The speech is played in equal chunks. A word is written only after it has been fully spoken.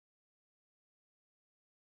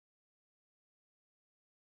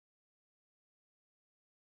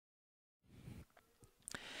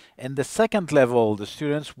In the second level, the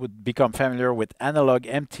students would become familiar with analog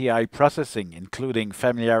MTI processing, including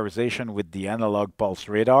familiarization with the analog pulse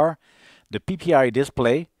radar, the PPI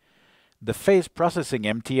display, the phase processing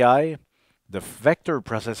MTI, the vector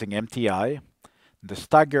processing MTI, the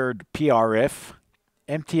staggered PRF,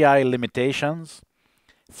 MTI limitations,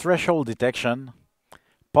 threshold detection,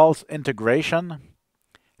 pulse integration,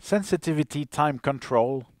 sensitivity time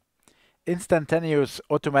control, instantaneous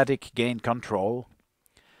automatic gain control,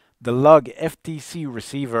 the log FTC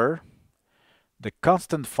receiver, the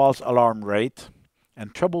constant false alarm rate,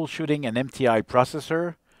 and troubleshooting an MTI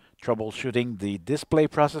processor, troubleshooting the display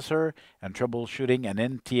processor, and troubleshooting an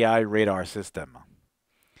MTI radar system.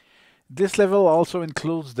 This level also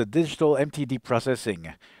includes the digital MTD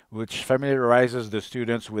processing, which familiarizes the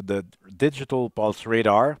students with the digital pulse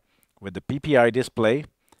radar, with the PPI display,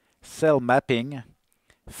 cell mapping,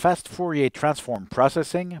 fast Fourier transform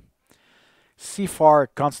processing, CFAR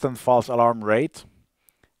constant false alarm rate,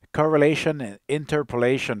 correlation and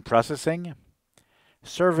interpolation processing,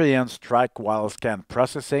 surveillance track while scan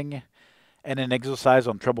processing, and an exercise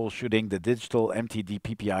on troubleshooting the digital MTD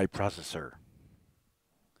PPI processor.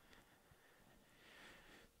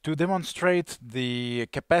 To demonstrate the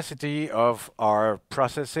capacity of our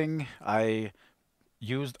processing, I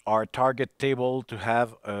used our target table to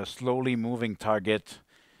have a slowly moving target,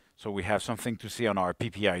 so we have something to see on our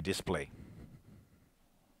PPI display.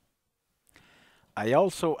 I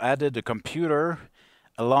also added a computer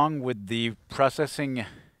along with the processing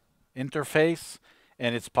interface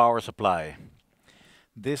and its power supply.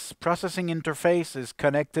 This processing interface is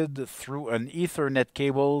connected through an Ethernet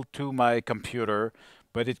cable to my computer,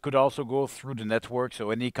 but it could also go through the network,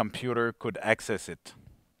 so any computer could access it.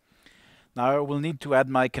 Now I will need to add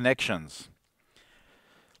my connections.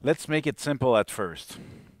 Let's make it simple at first.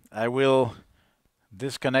 I will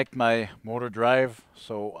disconnect my motor drive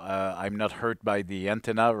so I'm not hurt by the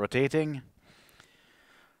antenna rotating.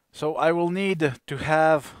 So I will need to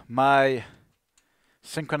have my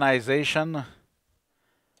synchronization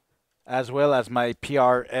as well as my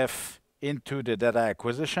PRF into the data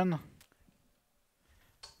acquisition.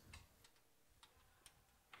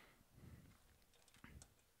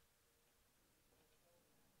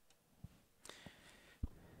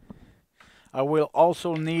 I will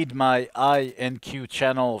also need my I and Q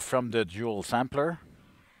channel from the dual sampler.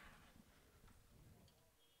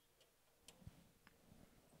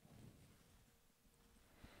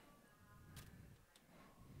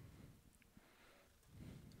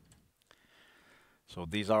 So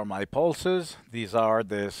these are my pulses, these are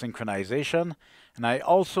the synchronization, and I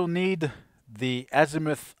also need the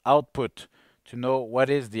azimuth output to know what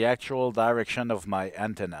is the actual direction of my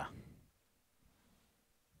antenna.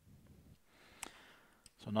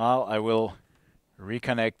 So now I will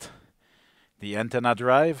reconnect the antenna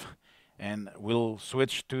drive and we'll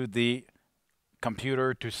switch to the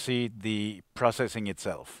computer to see the processing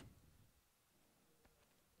itself.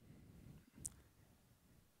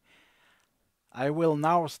 I will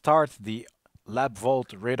now start the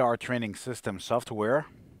LabVolt radar training system software,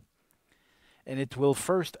 and it will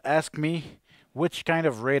first ask me which kind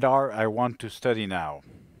of radar I want to study now.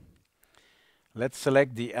 Let's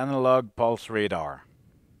select the analog pulse radar.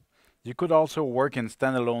 You could also work in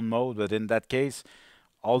standalone mode, but in that case,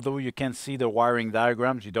 although you can see the wiring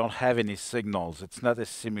diagrams, you don't have any signals. It's not a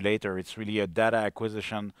simulator, it's really a data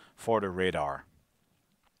acquisition for the radar.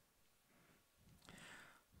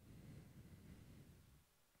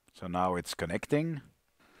 So now it's connecting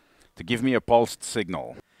to give me a pulsed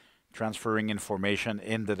signal, transferring information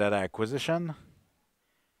in the data acquisition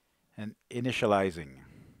and initializing.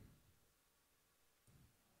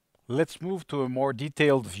 Let's move to a more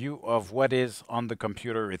detailed view of what is on the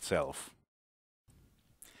computer itself.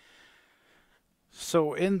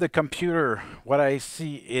 So in the computer, what I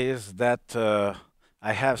see is that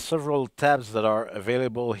I have several tabs that are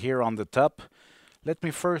available here on the top. Let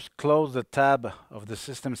me first close the tab of the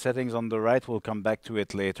system settings on the right. We'll come back to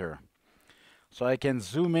it later. So I can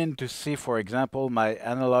zoom in to see, for example, my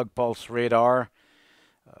analog pulse radar.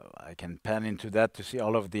 I can pan into that to see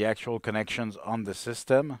all of the actual connections on the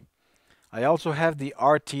system. I also have the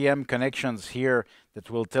RTM connections here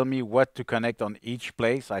that will tell me what to connect on each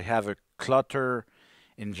place. I have a clutter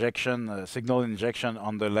injection, signal injection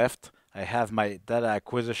on the left. I have my data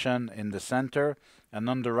acquisition in the center. And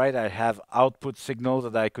on the right, I have output signals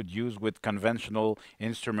that I could use with conventional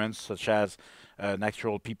instruments such as an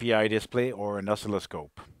actual PPI display or an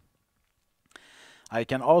oscilloscope. I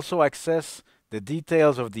can also access the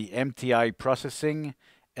details of the MTI processing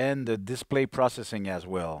and the display processing as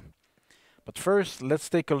well. But first, let's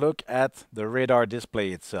take a look at the radar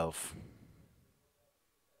display itself.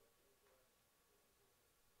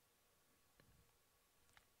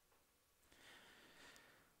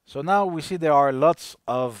 So now we see there are lots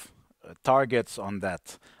of targets on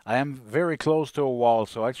that. I am very close to a wall,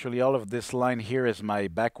 so actually all of this line here is my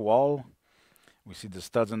back wall. We see the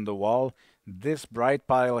studs in the wall. This bright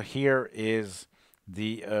pile here is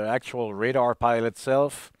the actual radar pile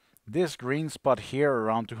itself. This green spot here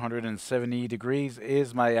around 270 degrees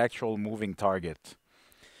is my actual moving target.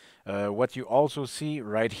 What you also see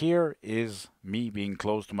right here is me being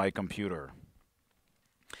close to my computer.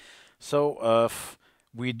 So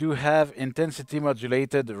we do have intensity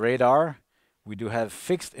modulated radar. We do have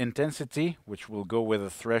fixed intensity, which will go with a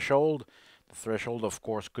threshold. The threshold, of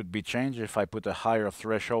course, could be changed. If I put a higher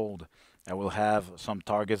threshold, I will have some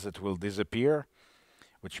targets that will disappear,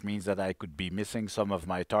 which means that I could be missing some of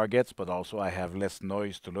my targets, but also I have less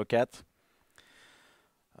noise to look at.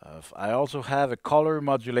 I also have a color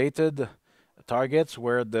modulated targets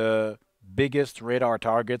where the biggest radar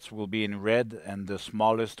targets will be in red and the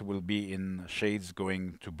smallest will be in shades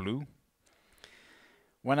going to blue.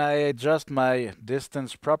 When I adjust my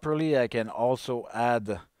distance properly, I can also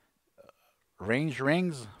add range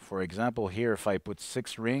rings. For example, here if I put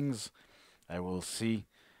 6 rings, I will see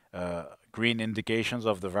green indications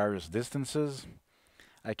of the various distances.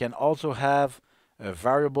 I can also have a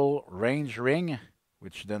variable range ring,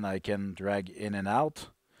 which then I can drag in and out.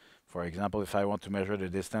 For example, if I want to measure the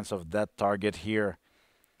distance of that target here,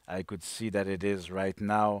 I could see that it is right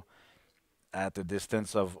now at a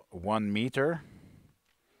distance of 1 meter.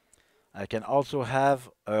 I can also have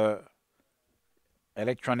a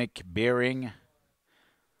electronic bearing.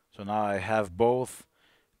 So now I have both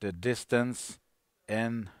the distance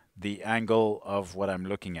and the angle of what I'm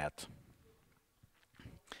looking at.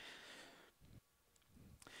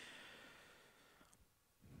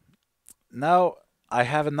 Now I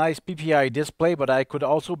have a nice PPI display, but I could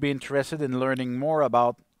also be interested in learning more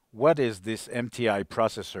about what is this MTI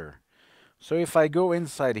processor. So if I go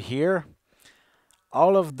inside here,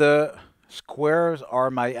 all of the squares are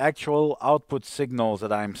my actual output signals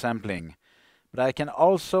that I'm sampling. But I can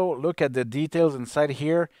also look at the details inside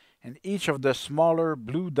here, and each of the smaller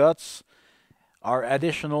blue dots are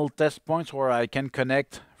additional test points where I can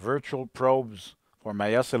connect virtual probes for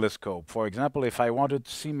my oscilloscope. For example, if I wanted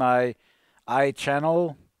to see my I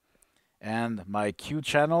channel and my Q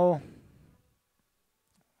channel,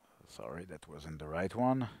 sorry, that wasn't the right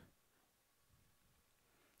one.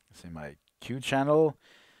 See my Q channel,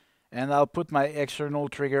 and I'll put my external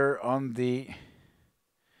trigger on the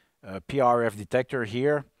PRF detector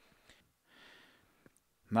here.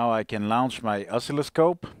 Now I can launch my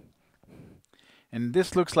oscilloscope, and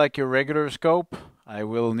this looks like a regular scope. I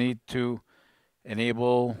will need to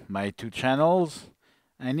enable my 2 channels.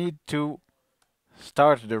 I need to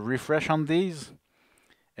start the refresh on these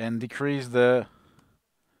and decrease the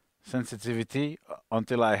sensitivity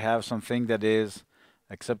until I have something that is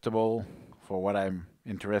acceptable for what I'm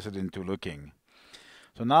interested into looking.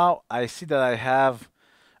 So now I see that I have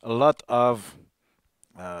a lot of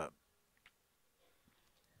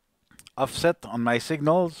offset on my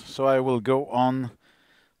signals, so I will go on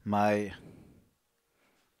my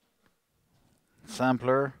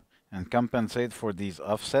sampler and compensate for these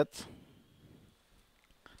offsets.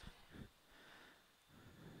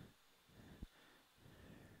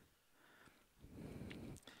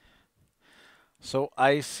 So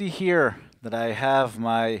I see here that I have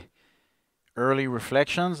my early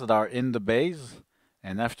reflections that are in the base,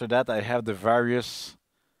 and after that I have the various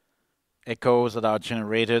echoes that are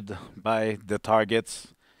generated by the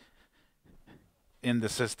targets in the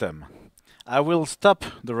system. I will stop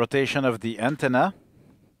the rotation of the antenna,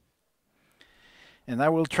 and I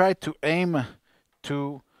will try to aim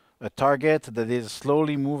to a target that is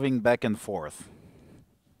slowly moving back and forth.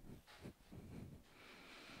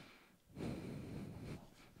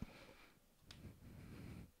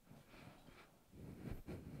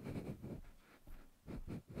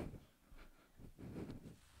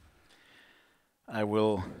 I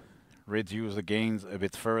will reduce the gains a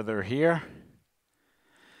bit further here.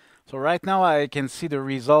 So right now I can see the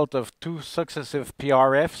result of 2 successive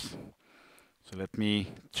PRFs. So let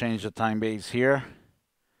me change the time base here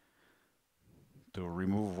to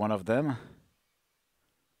remove one of them.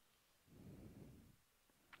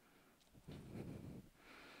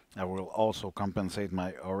 I will also compensate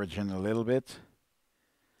my origin a little bit.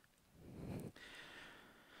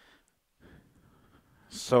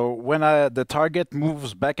 So when the target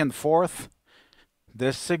moves back and forth,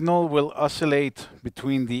 the signal will oscillate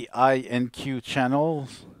between the I and Q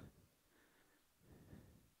channels.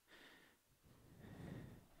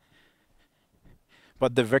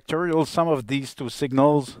 But the vectorial sum of these 2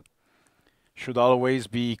 signals should always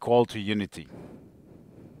be equal to unity.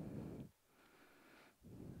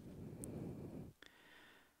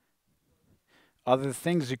 Other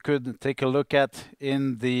things you could take a look at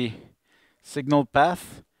in the signal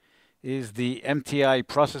path is the MTI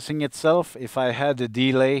processing itself. If I had a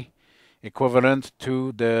delay equivalent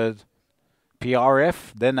to the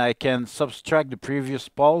PRF, then I can subtract the previous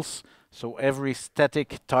pulse, so every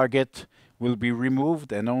static target will be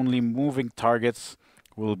removed and only moving targets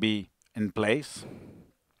will be in place.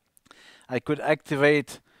 I could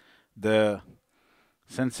activate the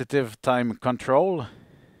sensitive time control.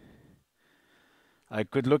 I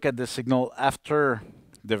could look at the signal after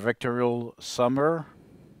the vectorial summer.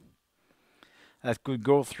 I could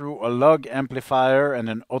go through a log amplifier and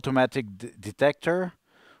an automatic detector,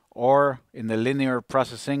 or in the linear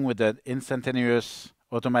processing with an instantaneous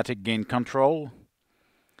automatic gain control.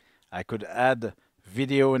 I could add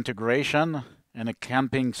video integration and a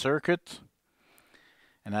clamping circuit,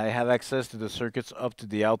 and I have access to the circuits up to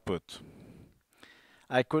the output.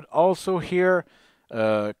 I could also here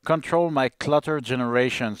control my clutter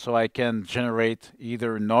generation, so I can generate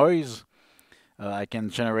either noise, I can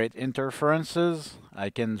generate interferences, I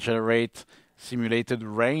can generate simulated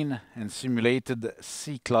rain and simulated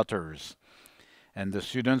sea clutters. And the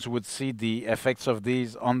students would see the effects of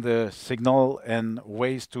these on the signal and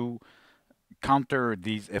ways to counter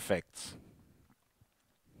these effects.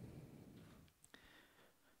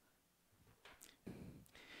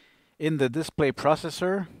 In the display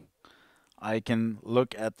processor, I can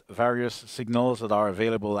look at various signals that are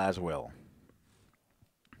available as well.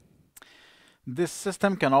 This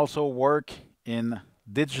system can also work in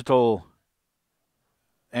digital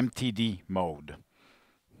MTD mode.